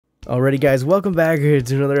Alrighty guys, welcome back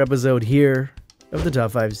to another episode here of the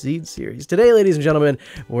Top 5 Seeds series. Today, ladies and gentlemen,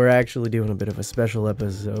 we're actually doing a bit of a special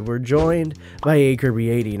episode. We're joined by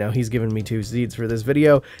Kirby80. Now, he's given me 2 seeds for this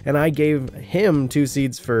video, and I gave him 2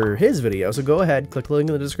 seeds for his video. So go ahead, click the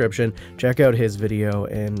link in the description, check out his video,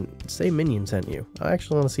 and say Minion sent you. I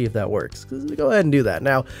actually want to see if that works. Go ahead and do that.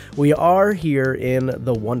 Now, we are here in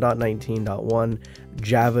the 1.19.1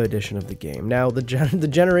 Java edition of the game. Now, the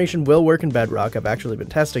generation will work in Bedrock. I've actually been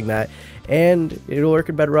testing that, and it'll work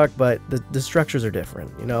in Bedrock, but the structures are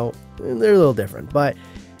different, you know, they're a little different. But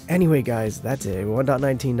anyway, guys, that's it.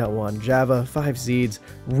 1.19.1 Java, 5 seeds,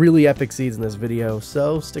 really epic seeds in this video.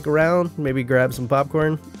 So stick around, maybe grab some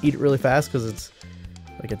popcorn, eat it really fast because it's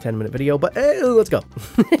like a 10-minute video. But let's go.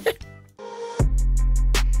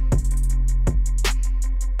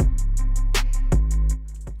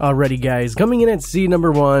 Alrighty guys, coming in at seed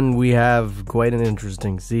number 1, we have quite an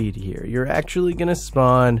interesting seed here. You're actually going to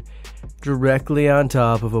spawn directly on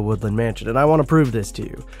top of a woodland mansion, and I want to prove this to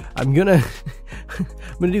you. I'm gonna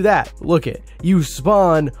do that. Look it, you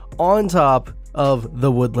spawn on top of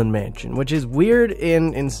the woodland mansion, which is weird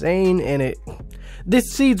and insane, and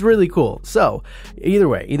this seed's really cool. So either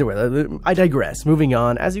way, I digress. Moving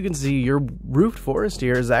on, as you can see, your roofed forest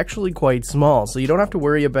here is actually quite small, so you don't have to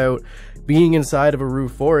worry about being inside of a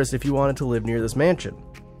roofed forest if you wanted to live near this mansion.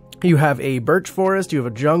 You have a birch forest, you have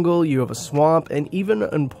a jungle, you have a swamp, and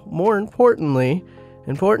even more importantly,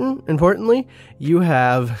 you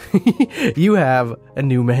have you have a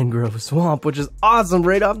new mangrove swamp, which is awesome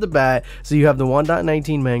right off the bat. So you have the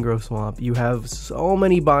 1.19 mangrove swamp. You have so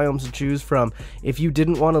many biomes to choose from if you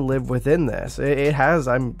didn't want to live within this. It has,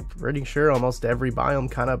 I'm pretty sure, almost every biome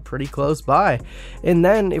kind of pretty close by. And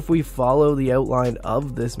then if we follow the outline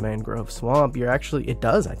of this mangrove swamp, I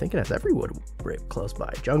think it has every wood right close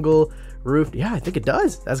by. Jungle, roof, yeah, I think it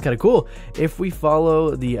does. That's kind of cool. If we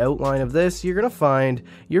follow the outline of this, you're gonna find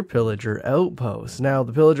your pillager outpost. Now,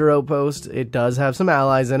 the pillager outpost, it does have some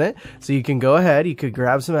allies in it, so you can go ahead, you could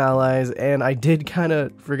grab some allies. And I did kind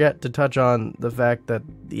of forget to touch on the fact that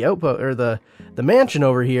the outpost, or the mansion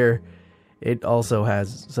over here, it also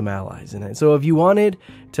has some allies in it. So if you wanted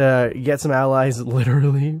to get some allies,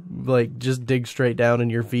 literally, like, just dig straight down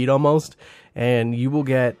in your feet almost, and you will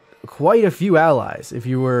get quite a few allies if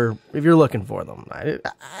you're looking for them. I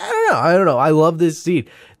don't know. I love this seed.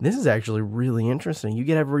 This is actually really interesting. You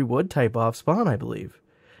get every wood type off spawn, I believe.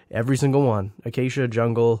 Every single one. Acacia,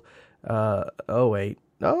 jungle, maybe.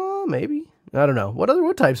 I don't know. What other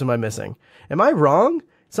wood types am I missing? Am I wrong?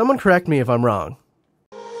 Someone correct me if I'm wrong.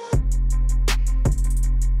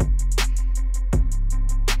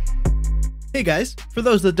 Hey guys, for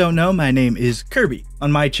those that don't know, my name is Kirby.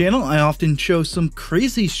 On my channel, I often show some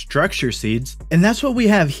crazy structure seeds, and that's what we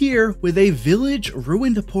have here with a village,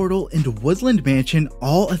 ruined portal, and woodland mansion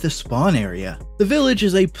all at the spawn area. The village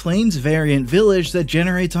is a plains variant village that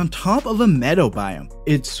generates on top of a meadow biome.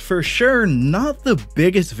 It's for sure not the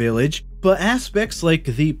biggest village, but aspects like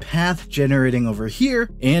the path generating over here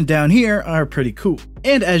and down here are pretty cool.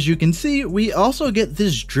 And as you can see, we also get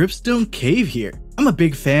this dripstone cave here. I'm a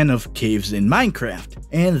big fan of caves in Minecraft,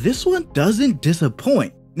 and this one doesn't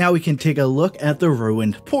disappoint. Now we can take a look at the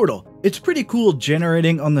ruined portal. It's pretty cool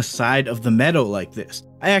generating on the side of the meadow like this.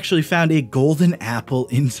 I actually found a golden apple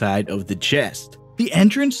inside of the chest. The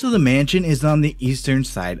entrance to the mansion is on the eastern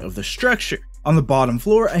side of the structure. On the bottom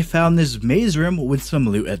floor, I found this maze room with some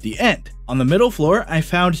loot at the end. On the middle floor, I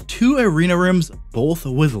found 2 arena rooms, both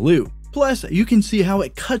with loot. Plus, you can see how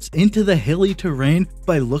it cuts into the hilly terrain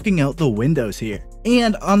by looking out the windows here.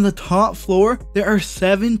 And on the top floor, there are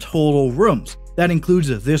 7 total rooms. That includes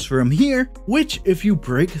this room here, which if you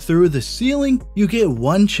break through the ceiling, you get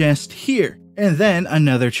 1 chest here, and then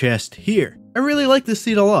another chest here. I really like this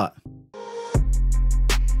seed a lot.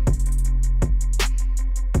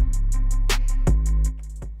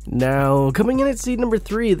 Now, coming in at seed number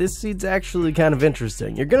 3, this seed's actually kind of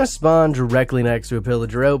interesting. You're going to spawn directly next to a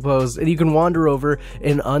pillager outpost, and you can wander over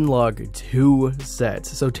and unlock 2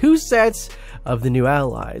 sets. So 2 sets of the new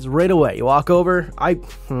allies right away. You walk over,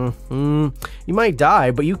 you might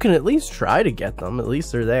die, but you can at least try to get them. At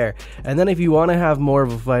least they're there. And then if you want to have more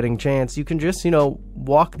of a fighting chance, you can just,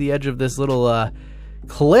 walk the edge of this little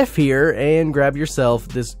cliff here and grab yourself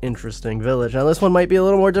this interesting village. Now this one might be a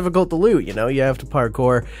little more difficult to loot, you have to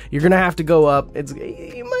parkour. You're gonna have to go up.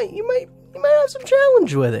 You you might have some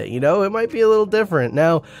challenge with it, you know? It might be a little different.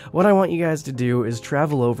 Now, what I want you guys to do is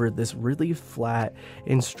travel over this really flat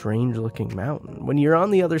and strange looking mountain. When you're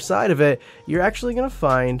on the other side of it, you're actually going to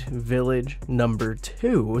find village number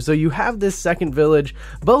 2. So you have this second village.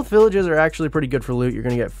 Both villages are actually pretty good for loot. You're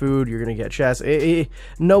going to get food, you're going to get chests.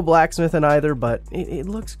 No blacksmith in either, but it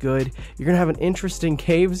looks good. You're going to have an interesting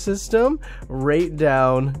cave system right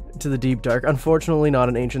down to the deep dark. Unfortunately, not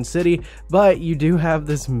an ancient city, but you do have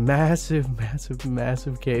this massive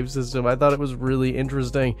cave system. I thought it was really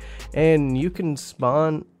interesting. And you can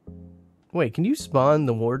spawn... Wait, can you spawn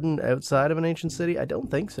the warden outside of an ancient city? I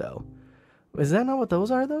don't think so. Is that not what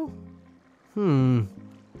those are, though?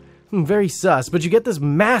 Very sus. But you get this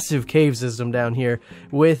massive cave system down here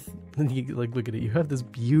with... Like, look at it. You have this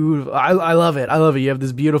beautiful... I love it. I love it. You have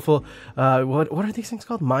this beautiful... what are these things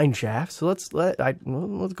called? Mine shafts. So let's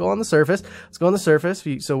go on the surface. Let's go on the surface.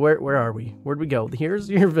 So where are we? Where'd we go? Here's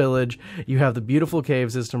your village. You have the beautiful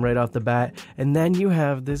cave system right off the bat. And then you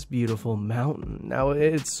have this beautiful mountain. Now,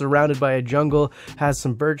 it's surrounded by a jungle. Has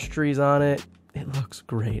some birch trees on it. It looks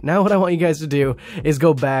great. Now what I want you guys to do is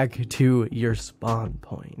go back to your spawn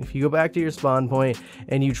point. If you go back to your spawn point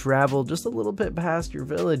and you travel just a little bit past your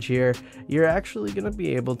village here, you're actually going to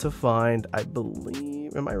be able to find, I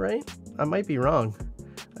believe, am I right? I might be wrong.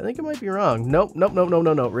 I think I might be wrong. Nope.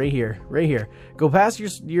 Right here. Go past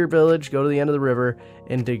your village, go to the end of the river,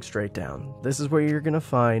 and dig straight down. This is where you're going to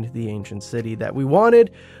find the ancient city that we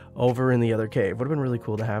wanted over in the other cave. Would have been really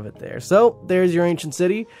cool to have it there. So, there's your ancient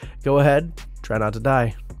city. Go ahead, try not to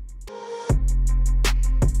die.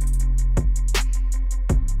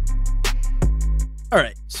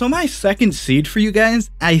 Alright, so my second seed for you guys,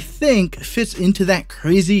 I think, fits into that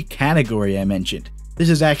crazy category I mentioned. This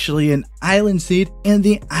is actually an island seed, and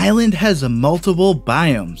the island has multiple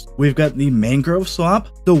biomes. We've got the mangrove swamp,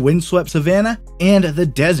 the windswept savanna, and the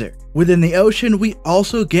desert. Within the ocean, we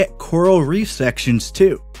also get coral reef sections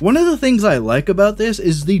too. One of the things I like about this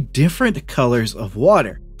is the different colors of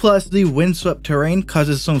water. Plus, the windswept terrain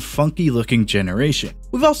causes some funky looking generation.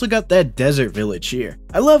 We've also got that desert village here.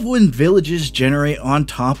 I love when villages generate on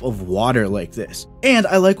top of water like this. And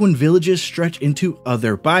I like when villages stretch into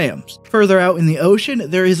other biomes. Further out in the ocean,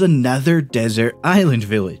 there is another desert island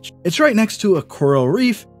village. It's right next to a coral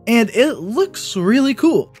reef, and it looks really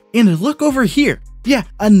cool. And look over here. Yeah,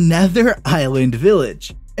 another island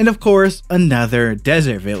village. And of course, another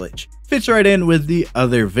desert village. Fits right in with the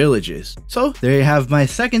other villages. So there you have my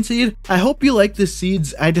second seed. I hope you like the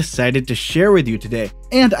seeds I decided to share with you today.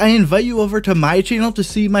 And I invite you over to my channel to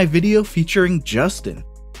see my video featuring Justin.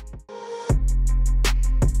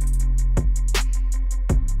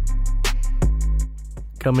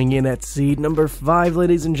 Coming in at seed number 5,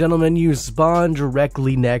 ladies and gentlemen, you spawn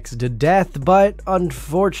directly next to death, but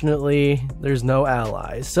unfortunately, there's no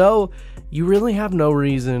allies. So, you really have no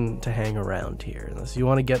reason to hang around here, unless you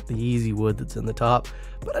want to get the easy wood that's in the top.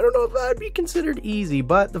 But I don't know if that would be considered easy,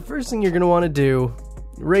 but the first thing you're going to want to do,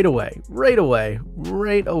 right away,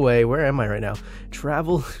 where am I right now?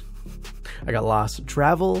 Travel, I got lost.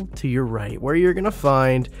 Travel to your right, where you're going to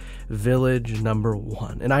find village number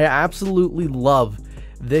 1. And I absolutely love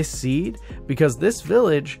this seed because this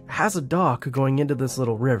village has a dock going into this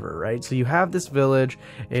little river, right? So you have this village,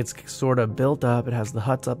 it's sort of built up, it has the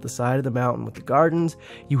huts up the side of the mountain with the gardens,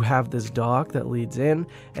 you have this dock that leads in,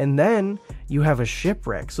 and then you have a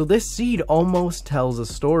shipwreck. So this seed almost tells a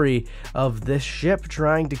story of this ship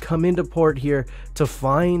trying to come into port here to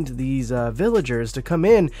find these villagers to come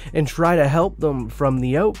in and try to help them from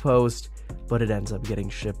the outpost, but it ends up getting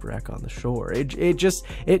shipwreck on the shore.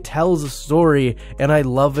 It tells a story, and I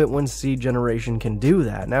love it when seed generation can do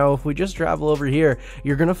that. Now, if we just travel over here,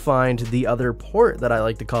 you're gonna find the other port that I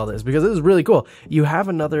like to call this, because this is really cool. You have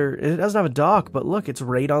another, it doesn't have a dock, but look, it's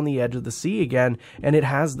right on the edge of the sea again, and it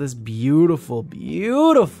has this beautiful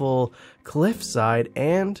cliffside,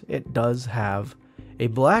 and it does have a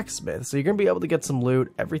blacksmith, so you're gonna be able to get some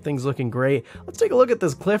loot. Everything's looking great. Let's take a look at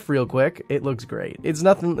this cliff real quick. It looks great. It's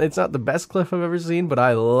not the best cliff I've ever seen, but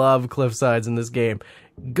I love cliff sides in this game.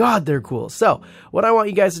 God, they're cool. So what I want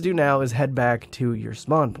you guys to do now is head back to your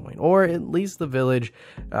spawn point, or at least the village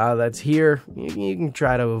that's here. You can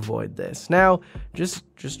try to avoid this. Now, just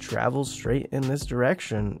travel straight in this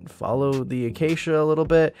direction. Follow the acacia a little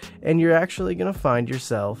bit, and you're actually gonna find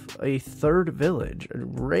yourself a third village.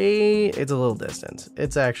 It's a little distance.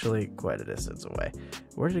 It's actually quite a distance away.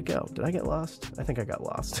 Where did it go? Did I get lost? I think I got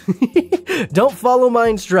lost. Don't follow my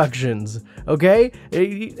instructions, okay?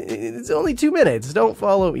 It's only 2 minutes. Don't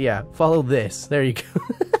follow, yeah, follow this. There you go.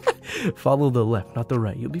 Follow the left, not the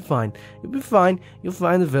right. You'll be fine. You'll be fine. You'll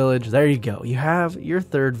find the village. There you go. You have your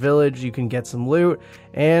third village. You can get some loot.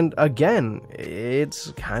 And again,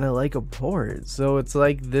 it's kind of like a port. So it's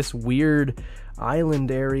like this weird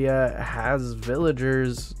island area has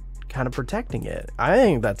villagers kind of protecting it. I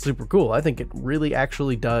think that's super cool. I think it really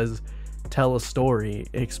actually does tell a story,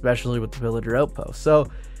 especially with the villager outpost. So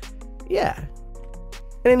yeah.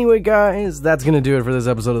 Anyway, guys, that's going to do it for this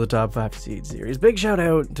episode of the Top 5 Seed series. Big shout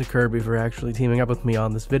out to Kirby for actually teaming up with me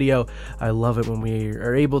on this video. I love it when we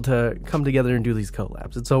are able to come together and do these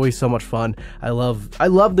collabs. It's always so much fun. I love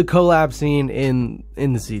the collab scene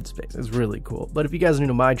in the seed space. It's really cool. But if you guys are new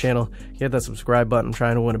to my channel, hit that subscribe button. I'm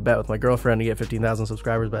trying to win a bet with my girlfriend to get 15,000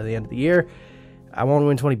 subscribers by the end of the year. I want to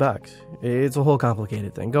win 20 bucks. It's a whole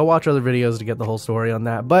complicated thing. Go watch other videos to get the whole story on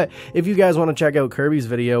that. But if you guys want to check out Kirby's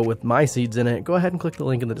video with my seeds in it, go ahead and click the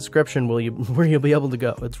link in the description where you'll be able to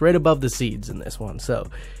go. It's right above the seeds in this one. So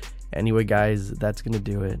anyway, guys, that's going to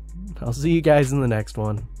do it. I'll see you guys in the next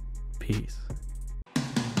one. Peace.